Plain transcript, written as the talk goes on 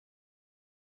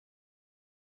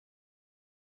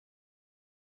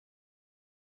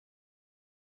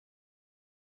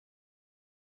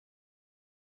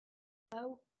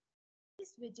So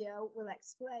this video will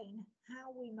explain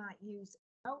how we might use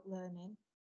remote learning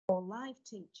or live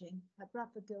teaching at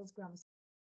Bradford Girls Grammar School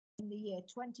in the year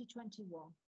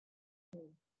 2021.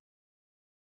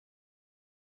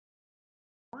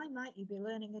 Why might you be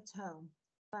learning at home?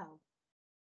 Well,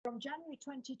 from January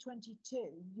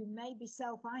 2022, you may be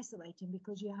self-isolating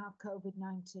because you have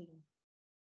COVID-19.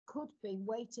 Could be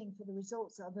waiting for the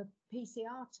results of a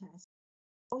PCR test,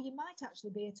 or you might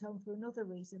actually be at home for another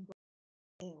reason, but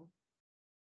ill.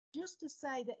 Just to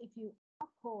say that if you are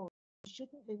poor, you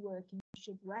shouldn't be working, you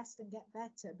should rest and get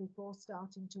better before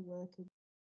starting to work again,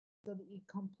 so that you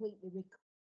completely recover.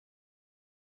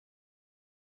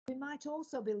 We might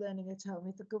also be learning at home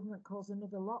if the government calls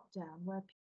another lockdown where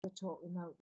people are taught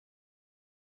remotely.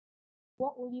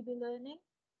 What will you be learning?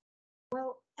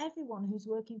 Well, everyone who's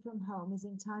working from home is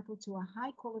entitled to a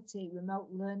high-quality remote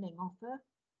learning offer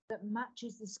that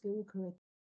matches the school curriculum.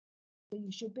 So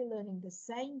you should be learning the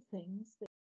same things that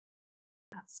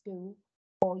at school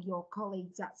or your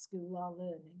colleagues at school are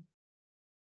learning.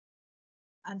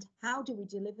 And how do we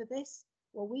deliver this?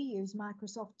 Well, we use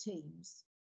Microsoft Teams.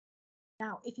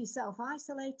 Now, if you're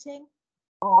self-isolating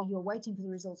or you're waiting for the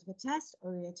results of a test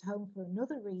or you're at home for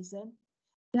another reason,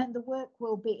 then the work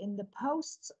will be in the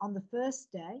posts on the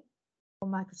first day on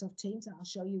Microsoft Teams, and I'll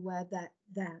show you where they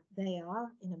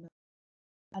are in a moment,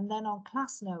 and then on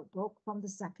Class Notebook from the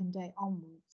second day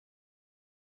onwards.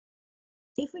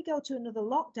 If we go to another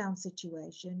lockdown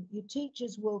situation, your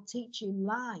teachers will teach you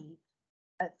live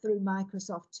through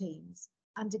Microsoft Teams.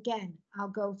 And again, I'll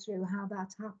go through how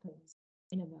that happens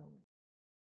in a moment.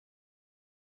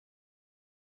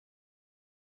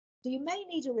 So you may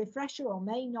need a refresher or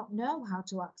may not know how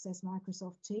to access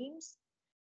Microsoft Teams.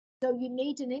 So you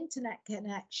need an internet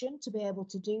connection to be able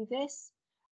to do this.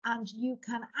 And you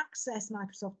can access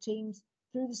Microsoft Teams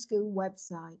through the school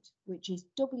website, which is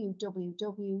www.bggs.com.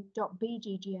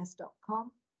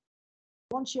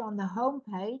 Once you're on the home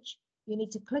page, you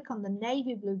need to click on the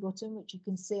navy blue button, which you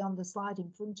can see on the slide in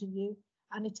front of you,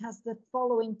 and it has the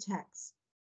following text: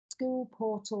 School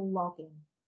Portal Login.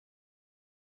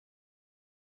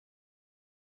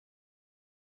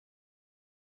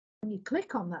 When you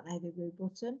click on that navy blue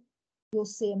button, you'll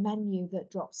see a menu that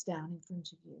drops down in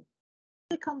front of you.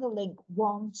 Click on the link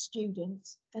 1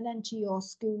 Students and enter your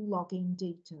school login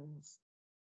details.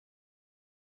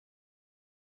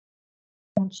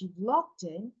 Once you've logged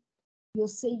in, you'll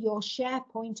see your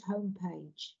SharePoint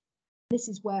homepage. This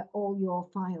is where all your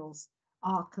files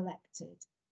are collected.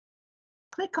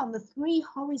 Click on the 3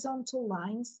 horizontal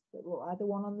lines that look like the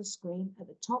one on the screen at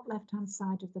the top left-hand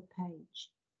side of the page.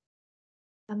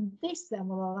 And this then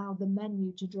will allow the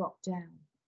menu to drop down.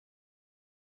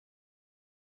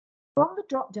 From the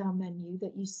drop-down menu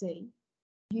that you see,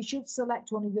 you should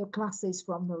select one of your classes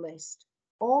from the list.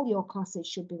 All your classes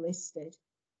should be listed.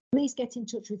 Please get in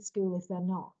touch with school if they're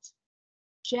not.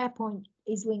 SharePoint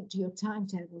is linked to your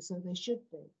timetable, so they should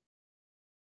be.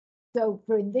 So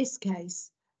for in this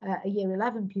case, a Year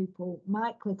 11 pupil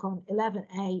might click on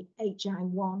 11A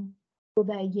HI1 for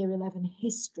their Year 11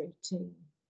 history team.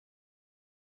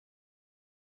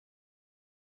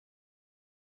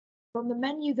 From the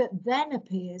menu that then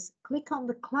appears, click on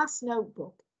the class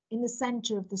notebook in the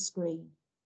center of the screen.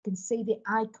 You can see the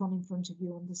icon in front of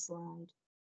you on the slide.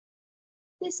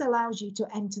 This allows you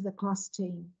to enter the class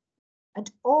team,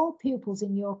 and all pupils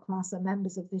in your class are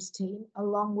members of this team,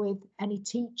 along with any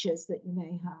teachers that you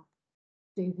may have.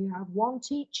 So if you have one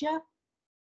teacher,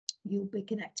 you'll be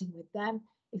connecting with them.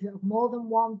 If you have more than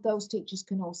one, those teachers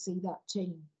can all see that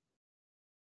team.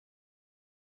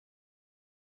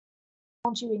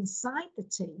 Once you're inside the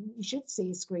team, you should see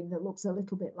a screen that looks a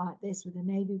little bit like this with a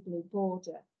navy blue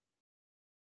border.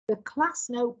 The class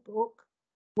notebook,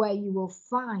 where you will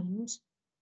find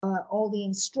all the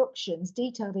instructions,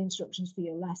 detailed instructions for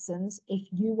your lessons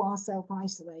if you are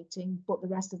self-isolating, but the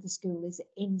rest of the school is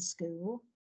in school,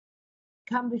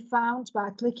 can be found by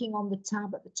clicking on the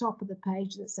tab at the top of the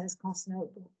page that says class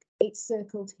notebook. It's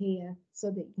circled here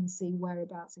so that you can see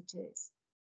whereabouts it is.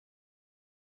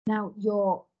 Now,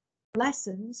 your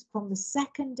lessons from the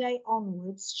second day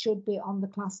onwards should be on the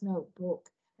class notebook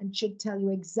and should tell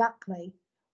you exactly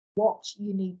what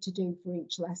you need to do for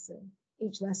each lesson.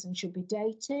 Each lesson should be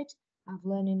dated, have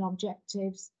learning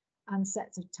objectives and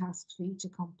sets of tasks for you to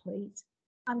complete,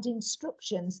 and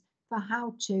instructions for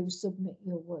how to submit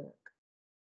your work.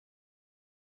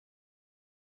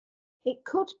 It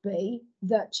could be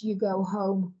that you go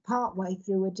home partway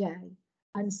through a day,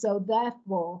 and so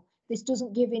therefore this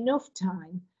doesn't give enough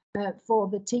time for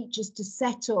the teachers to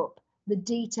set up the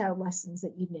detailed lessons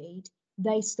that you need.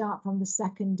 They start from the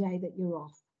second day that you're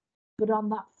off. But on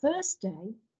that first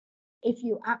day, if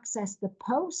you access the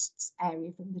posts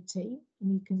area from the team,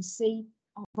 and you can see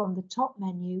from the top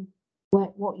menu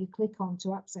what you click on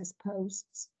to access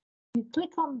posts, you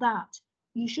click on that,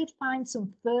 you should find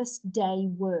some first day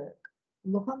work.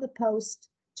 Look on the post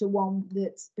to one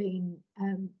that's been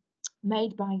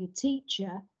made by your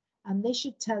teacher, and this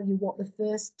should tell you what the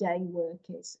first day work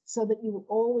is, so that you will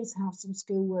always have some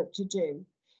schoolwork to do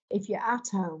if you're at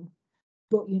home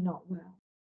but you're not well.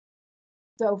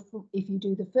 So if you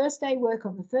do the first day work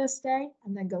on the first day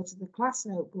and then go to the class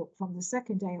notebook from the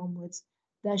second day onwards,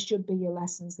 there should be your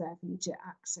lessons there for you to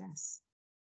access.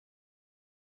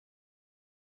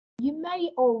 You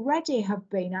may already have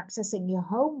been accessing your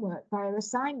homework via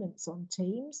assignments on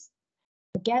Teams.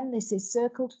 Again, this is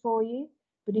circled for you,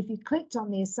 but if you clicked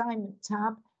on the assignment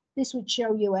tab, this would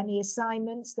show you any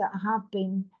assignments that have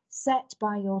been set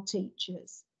by your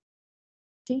teachers.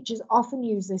 Teachers often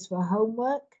use this for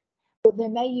homework, but they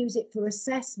may use it for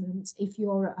assessments if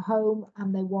you're at home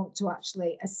and they want to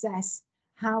actually assess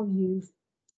how you've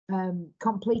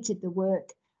completed the work,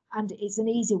 and it's an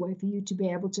easy way for you to be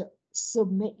able to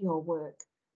submit your work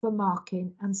for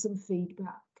marking and some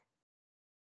feedback.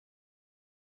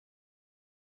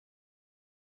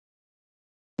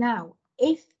 Now,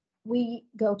 if we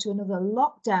go to another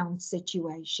lockdown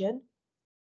situation,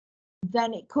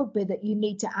 then it could be that you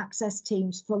need to access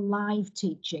Teams for live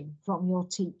teaching from your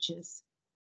teachers.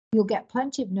 You'll get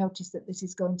plenty of notice that this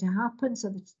is going to happen, so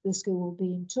that the school will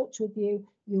be in touch with you.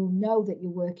 You'll know that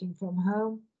you're working from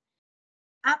home.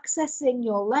 Accessing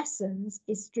your lessons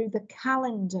is through the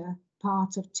calendar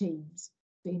part of Teams.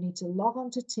 So you need to log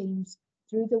on to Teams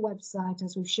through the website,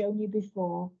 as we've shown you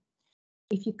before.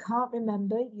 If you can't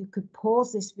remember, you could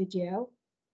pause this video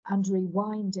and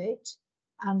rewind it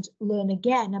and learn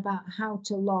again about how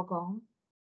to log on.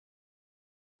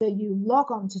 So you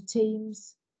log on to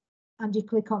Teams and you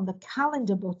click on the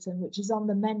calendar button, which is on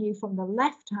the menu from the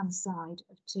left-hand side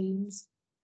of Teams.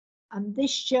 And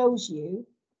this shows you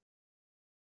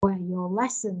where your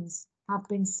lessons have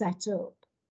been set up.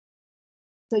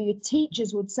 So your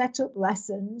teachers would set up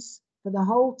lessons for the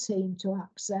whole team to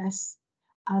access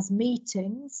as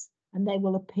meetings, and they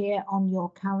will appear on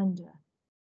your calendar.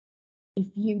 If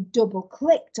you double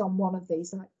clicked on one of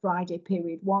these, like Friday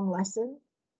period 1 lesson,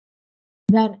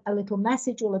 then a little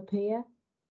message will appear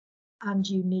and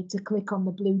you need to click on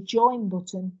the blue join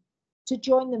button to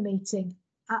join the meeting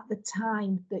at the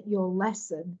time that your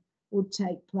lesson would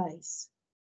take place.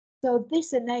 So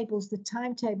this enables the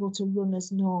timetable to run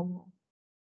as normal.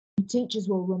 The teachers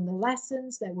will run the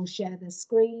lessons, they will share their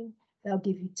screen, they'll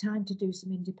give you time to do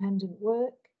some independent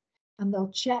work, and they'll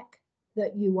check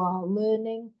that you are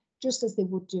learning just as they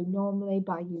would do normally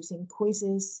by using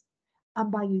quizzes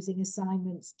and by using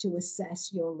assignments to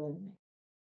assess your learning.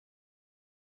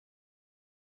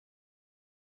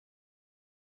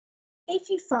 If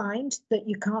you find that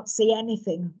you can't see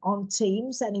anything on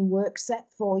Teams, any work set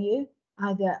for you,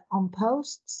 either on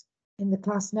posts in the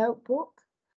class notebook,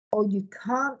 or you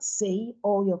can't see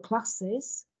all your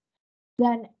classes,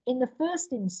 then in the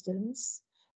first instance,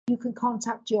 you can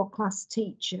contact your class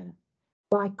teacher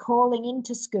by calling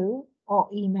into school or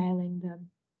emailing them.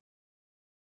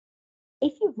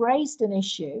 If you've raised an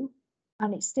issue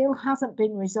and it still hasn't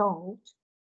been resolved,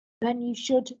 then you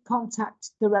should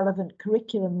contact the relevant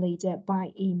curriculum leader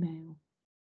by email.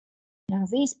 Now,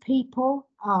 these people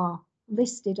are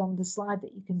listed on the slide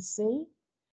that you can see.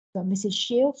 So Mrs.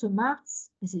 Shields for maths,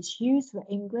 Mrs. Hughes for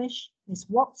English, Miss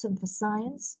Watson for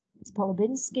science, Miss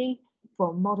Polobinski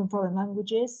for modern foreign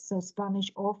languages, so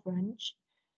Spanish or French,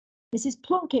 Mrs.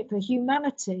 Plunkett for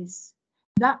humanities,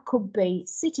 that could be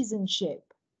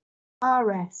citizenship,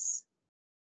 RS,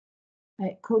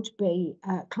 it could be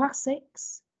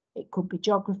classics, it could be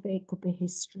geography, it could be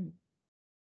history.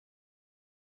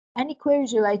 Any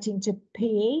queries relating to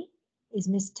PE is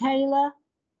Miss Taylor.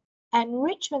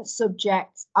 Enrichment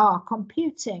subjects are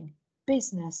computing,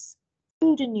 business,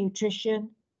 food and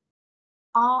nutrition,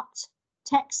 art,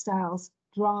 textiles,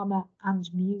 drama and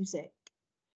music.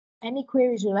 Any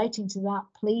queries relating to that,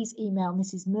 please email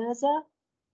Mrs. Mirza.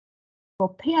 For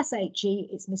PSHE,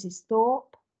 it's Mrs.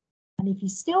 Thorpe. And if you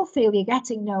still feel you're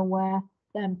getting nowhere,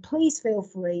 then please feel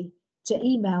free to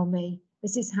email me,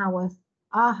 Mrs. Howarth,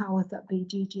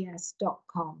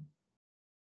 rhowarth@bggs.com.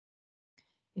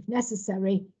 If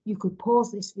necessary, you could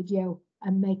pause this video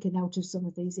and make a note of some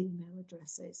of these email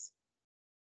addresses.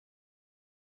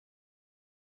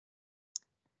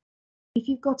 If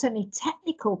you've got any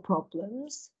technical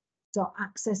problems, so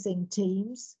accessing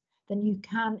Teams, then you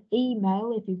can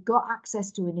email, if you've got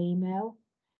access to an email,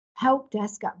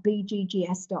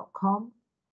 helpdesk@bggs.com,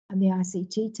 and the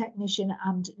ICT technician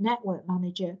and network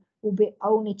manager will be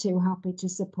only too happy to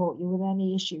support you with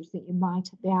any issues that you might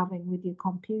be having with your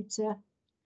computer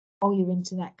or your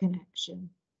internet connection.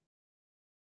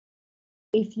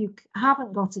 If you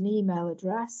haven't got an email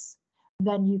address,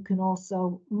 then you can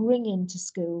also ring into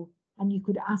school and you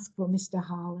could ask for Mr.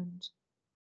 Harland.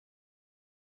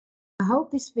 I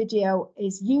hope this video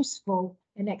is useful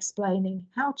in explaining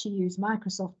how to use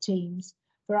Microsoft Teams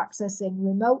for accessing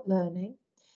remote learning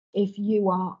if you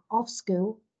are off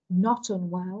school, not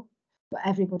unwell, but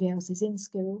everybody else is in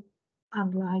school,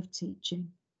 and live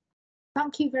teaching.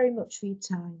 Thank you very much for your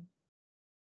time.